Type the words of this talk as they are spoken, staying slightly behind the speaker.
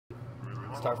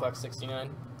Starfox 69.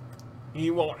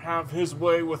 He won't have his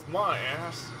way with my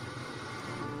ass.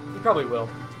 He probably will.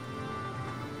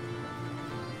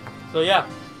 So yeah,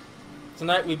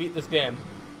 tonight we beat this game,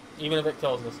 even if it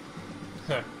kills us.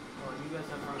 Well, you guys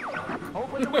have fun.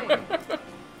 Hope with the win.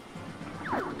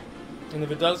 And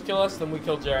if it does kill us, then we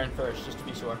kill Jaren first, just to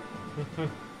be sure.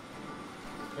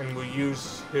 And we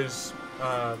use his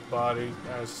body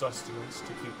as sustenance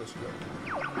to keep us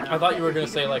going. I thought you were going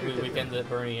to say like we weekended at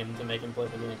Bernie and to make him play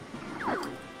the game.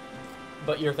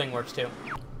 But your thing works too.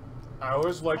 I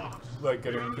always like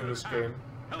getting through this game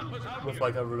with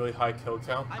like a really high kill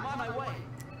count. I'm on my way.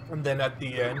 And then at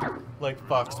the end, like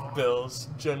Fox bills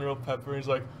General Pepper, he's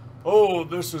like, "Oh,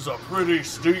 this is a pretty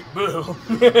steep bill."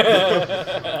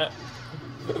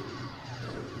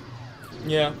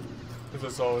 Yeah.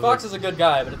 Fox is a good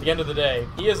guy, but at the end of the day,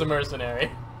 he is a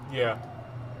mercenary. Yeah.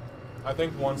 I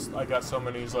think once I got so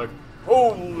many, he's like,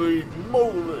 "Holy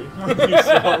moly!"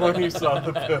 when he saw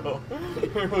the bill.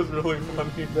 It was really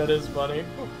funny. That is funny.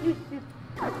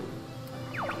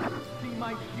 See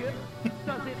my ship?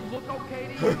 Does it look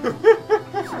okay to you?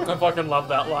 I fucking love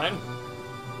that line.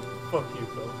 Fuck you,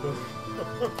 Phil.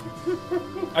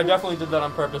 I definitely did that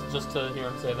on purpose just to hear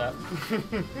him say that.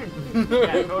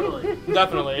 Yeah, totally.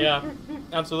 Definitely, yeah.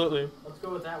 Absolutely. Let's go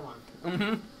with that one.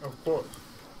 Mm-hmm. Of course.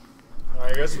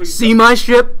 I guess we See my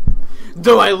ship?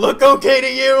 Do I look okay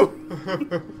to you?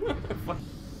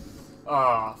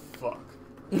 Ah, fuck.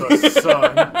 The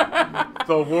sun.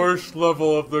 The worst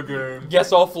level of the game.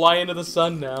 Guess I'll fly into the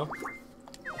sun now.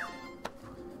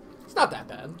 It's not that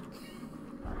bad.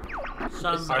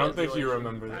 I don't think you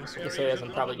remember this. I say as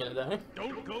I'm probably gonna die.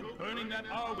 Don't go burning that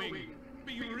R-wing.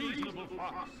 Be reasonable,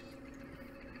 Fox.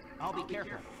 I'll be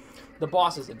careful. The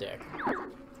boss is a dick.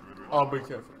 I'll be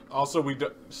careful. Also,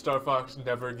 Starfox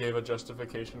never gave a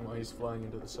justification why he's flying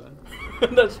into the sun.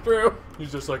 That's true.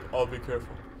 He's just like, "I'll be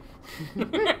careful."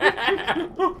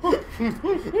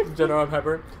 General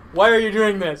Pepper, why are you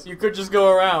doing this? You could just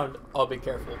go around. I'll be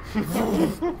careful.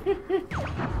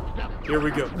 Here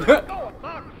we go.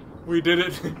 We did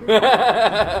it.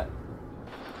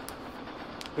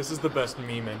 This is the best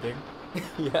meme ending.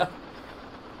 Yeah.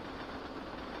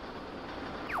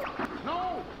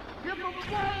 No! Give him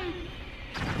away!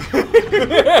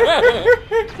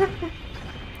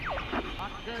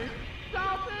 Okay,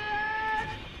 stop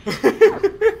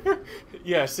it!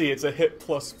 Yeah, see, it's a hit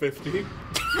plus 50.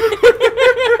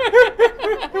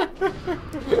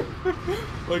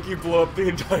 Like you blow up the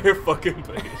entire fucking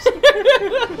base.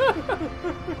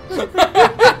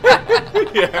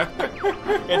 Yeah.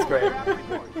 It's great.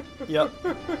 Yep.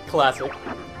 Classic.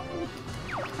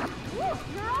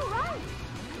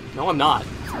 No, I'm not.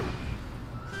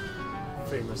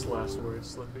 Famous last words,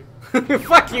 Slippy.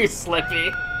 Fuck you,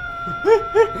 Slippy.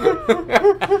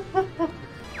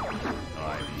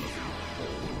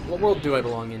 What world do I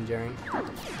belong in, Jaren?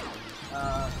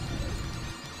 I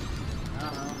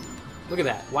don't know. Look at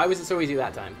that. Why was it so easy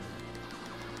that time?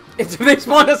 It's they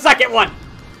spawned a second one!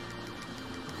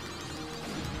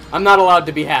 I'm not allowed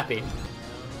to be happy.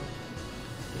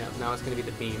 Yeah, now it's gonna be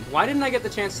the theme. Why didn't I get the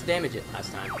chance to damage it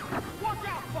last time?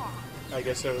 I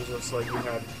guess it was just like you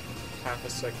had half a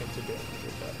second to damage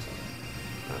it that time.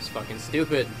 That was fucking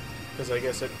stupid. Because I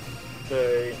guess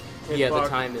the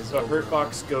time is the over. hurt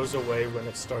box goes away when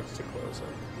it starts to close up.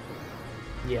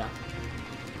 Yeah.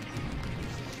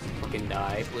 Fucking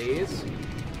die, please. Yeah,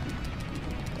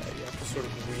 you have to sort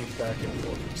of weave back and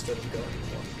forth instead of going in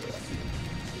one direction.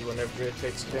 And whenever it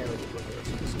takes damage, it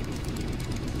reverses.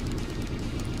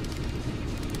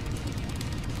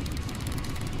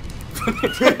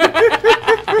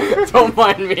 Don't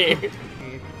mind me.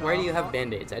 Why do you have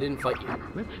band-aids? I didn't fight you.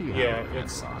 Yeah,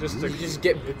 it's just You just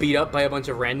get beat up by a bunch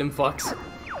of random fucks.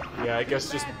 yeah, I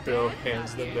guess just Bill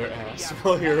hands them their ass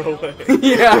while you're away.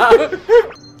 Yeah.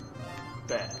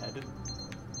 Bad.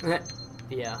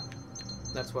 Yeah.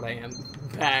 That's what I am.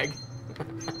 Bag.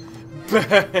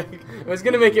 Bag. I was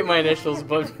gonna make it my initials,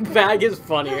 but bag is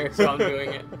funnier, so I'm doing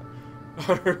it.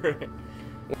 Alright.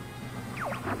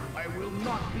 I will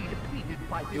not be defeated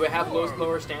by Do I have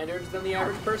lower standards than the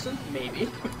average person? Maybe.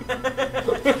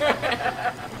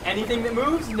 Anything that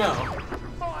moves? No.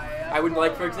 I would,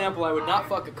 like, for example, I would not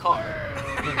fuck a car.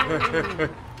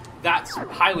 That's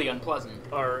highly unpleasant.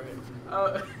 Alright.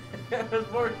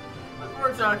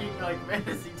 We're talking like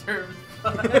fantasy terms.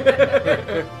 Not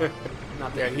Yeah,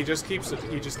 there. he just keeps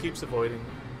avoiding.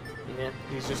 Yeah.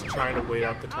 He's just trying to wait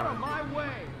out the Out of time. my way!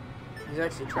 He's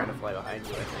actually trying to fly behind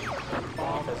you, I think.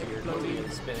 Because your movie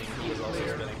is spinning. He is also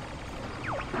spinning.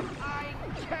 I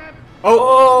can't.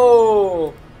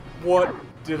 Oh! What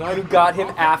did I You got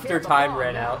him after time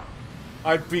ran out.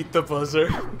 I beat the buzzer.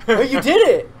 Oh, you did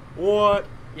it! What?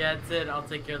 Yeah, that's it. I'll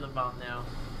take care of the bomb now.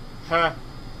 Ha.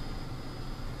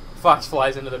 Fox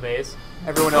flies into the base.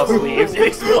 Everyone else leaves. It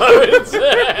explodes.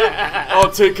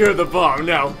 I'll take care of the bomb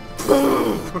now.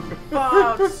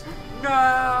 Fox!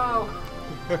 No!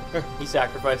 He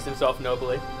sacrificed himself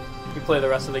nobly. You play the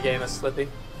rest of the game as Slippy.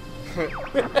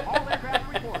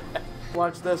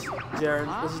 Watch this, Jaren.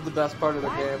 This is the best part of the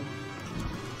game.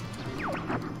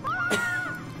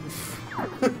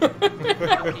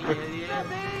 Fucking idiot.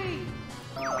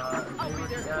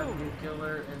 New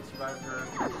killer and survivor.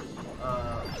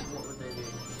 What would they be?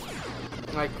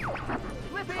 Like,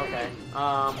 okay.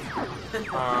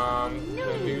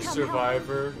 The new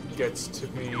survivor gets to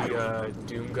be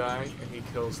Doom Guy, and he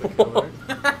kills the killer.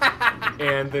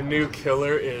 And the new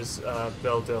killer is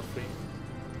Belle Delphine.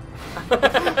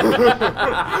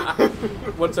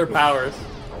 What's her powers?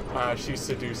 She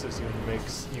seduces you and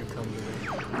makes you come to her.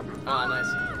 Ah,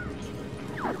 nice.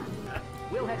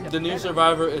 The new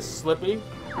survivor is Slippy.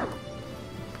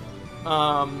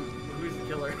 Who's the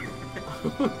killer?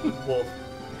 Wolf.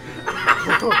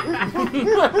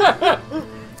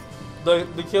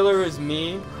 The killer is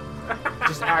me.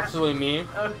 Just actually me.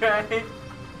 Okay.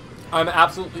 I'm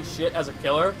absolutely shit as a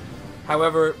killer.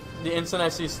 However, the instant I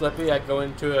see Slippy, I go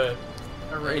into a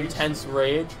rage. intense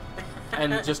rage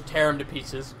and just tear him to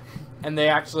pieces. And they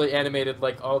actually animated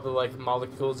like all the like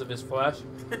molecules of his flesh,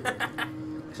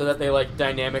 so that they like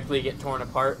dynamically get torn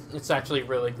apart. It's actually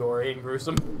really gory and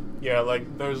gruesome. Yeah,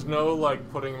 like there's no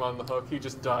like putting him on the hook. He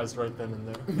just dies right then and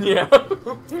there. Yeah.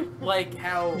 Like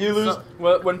how You lose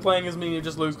when playing as me. You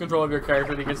just lose control of your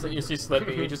character because you see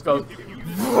Slippy. He just goes.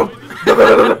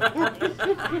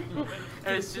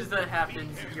 And it's just that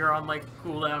happens. You're on like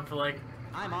cooldown for like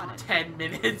 10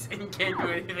 minutes and can't do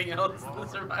anything else to the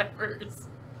survivors.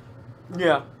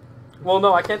 Yeah. Well,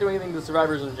 no, I can't do anything to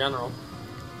survivors in general.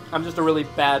 I'm just a really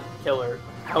bad killer.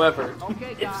 However,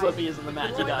 if Slippy is in the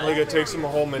match, he dies. Like it takes him a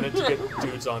whole minute to get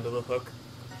dudes onto the hook.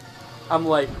 I'm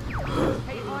like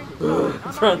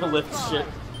trying to lift shit.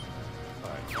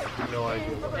 Alright, no idea.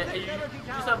 And you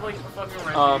just have like a fucking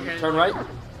wrench. Turn right.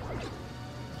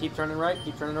 Keep turning right.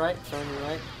 Keep turning right. Turning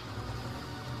right.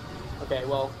 Okay,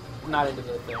 well, not into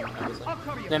the thing, obviously.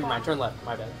 Never mind. Turn left.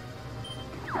 My bad.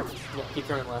 Yeah, keep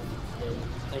turning left. Yeah,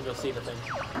 and you'll see the thing.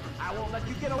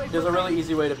 There's a really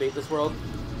easy way to beat this world.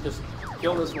 Just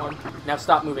kill this one. Now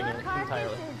stop moving it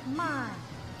entirely.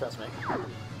 Trust me.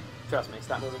 Trust me.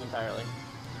 Stop moving entirely.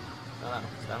 No,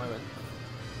 stop moving.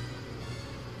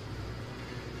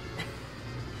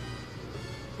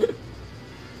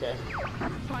 Okay.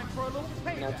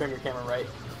 Now turn your camera right,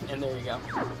 and there you go.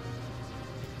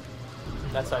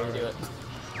 That's how you do it.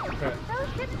 Okay.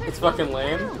 It's fucking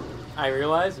lame, I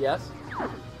realize, yes,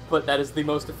 but that is the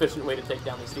most efficient way to take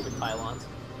down these stupid pylons.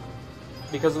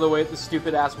 Because of the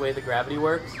stupid-ass way the gravity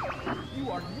works,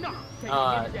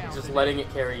 just letting it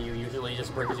carry you usually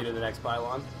just brings you to the next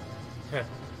pylon.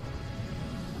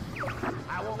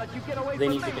 They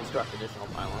need to construct additional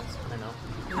pylons, I know.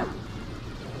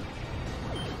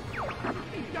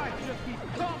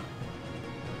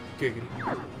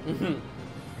 Giggity.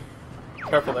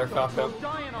 Careful there, Falco.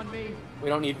 We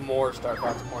don't need more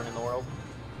Starfox porn in the world.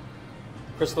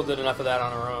 Crystal did enough of that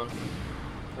on her own.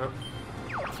 I'm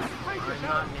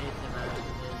not Nathan,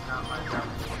 it's not my job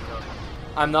to go.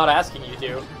 I'm not asking you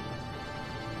to.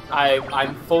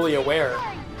 I'm fully aware.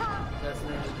 That's the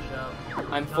name of the show.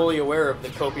 I'm fully aware of the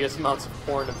copious amounts of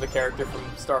porn of the character from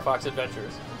Starfox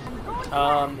Adventures.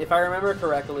 If I remember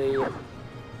correctly,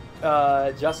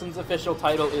 Justin's official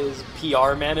title is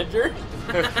PR Manager.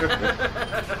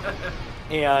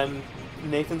 And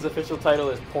Nathan's official title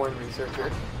is Porn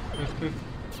Researcher.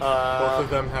 Both of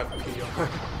them have PR.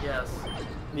 Yes.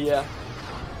 Yeah.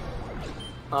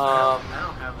 I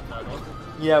don't have a title.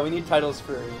 Yeah, we need titles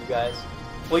for you guys.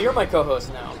 Well, you're my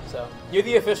co-host now, so you're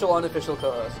the official, unofficial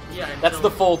co-host. Yeah. That's the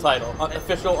full title.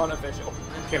 Official, unofficial.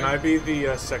 Can I be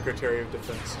the Secretary of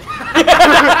Defense?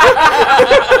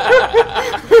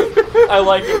 I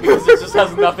like it because it just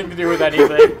has nothing to do with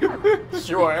anything.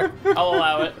 Sure, I'll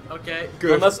allow it. Okay.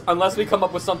 Good. Unless we come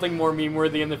up with something more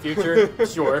meme-worthy in the future,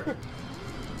 sure.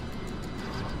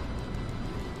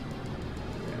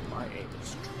 My aim is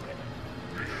straight.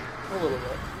 A little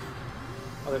bit.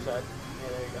 Other side. Yeah,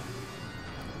 there you go.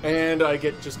 And I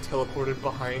get just teleported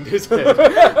behind his head.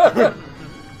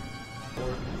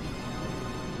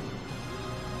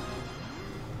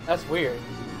 That's weird.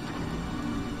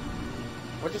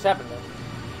 What just happened then?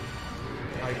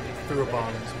 I threw a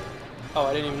bomb. Oh,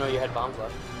 I didn't even know you had bombs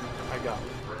left. I got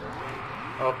it.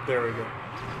 Oh, there we go.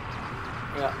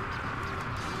 Yeah.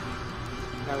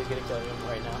 Now he's gonna kill you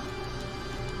right now.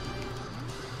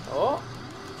 Oh!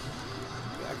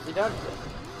 You actually dodged it.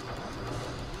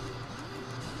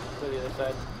 Go to the other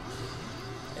side.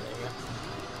 Yeah, there you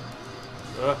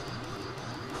go.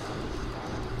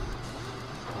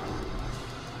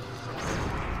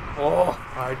 Oh!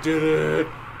 I did it!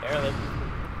 Barely.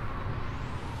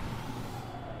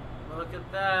 Look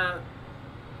at that.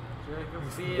 Jacob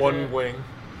beat One it. wing.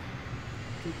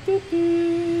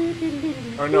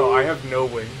 Or no, I have no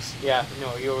wings. Yeah,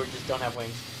 no, you just don't have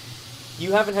wings.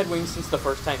 You haven't had wings since the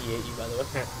first time he ate you, by the way.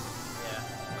 Yeah.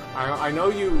 I know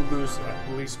you lose at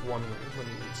least one wing when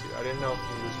he eats you. I didn't know if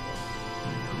you lose one.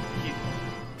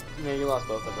 No, you lost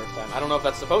both the first time. I don't know if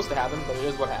that's supposed to happen, but it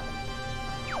is what happened.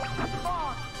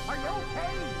 Boss, are you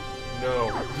okay?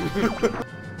 No.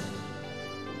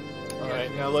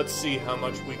 Alright, now let's see how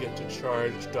much we get to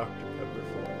charge Dr. Pepper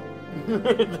for.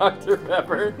 Dr.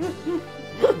 Pepper.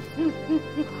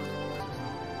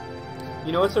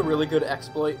 You know what's a really good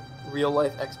exploit, real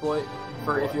life exploit,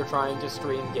 for if you're trying to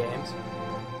stream games?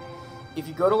 If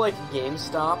you go to like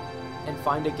GameStop and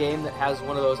find a game that has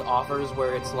one of those offers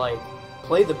where it's like,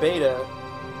 play the beta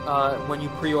when you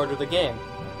pre-order the game.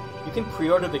 You can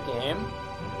pre-order the game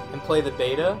and play the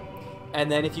beta,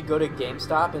 and then if you go to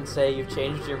GameStop and say you've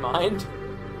changed your mind,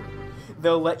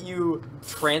 they'll let you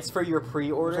transfer your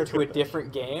pre-order to a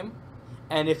different game.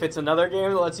 And if it's another game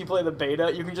that lets you play the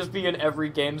beta, you can just be in every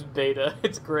game's beta.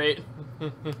 It's great.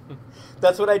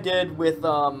 That's what I did with,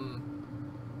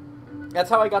 that's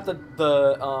how I got the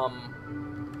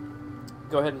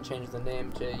go ahead and change the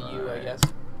name to you, I guess.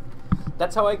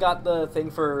 That's how I got the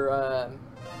thing for,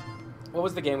 what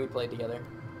was the game we played together?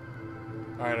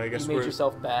 Alright, I guess You made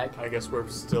yourself Bag. I guess we're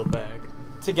still Bag.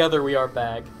 Together we are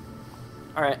Bag.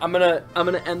 Alright, I'm gonna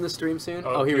end the stream soon.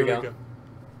 Oh, here we go.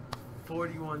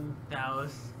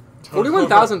 41,000.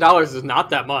 $41,000 is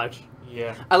not that much.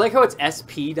 Yeah. I like how it's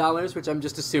SP dollars, which I'm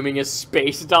just assuming is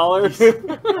space dollars.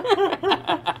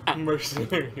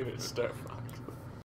 Mercenary unit Starfox.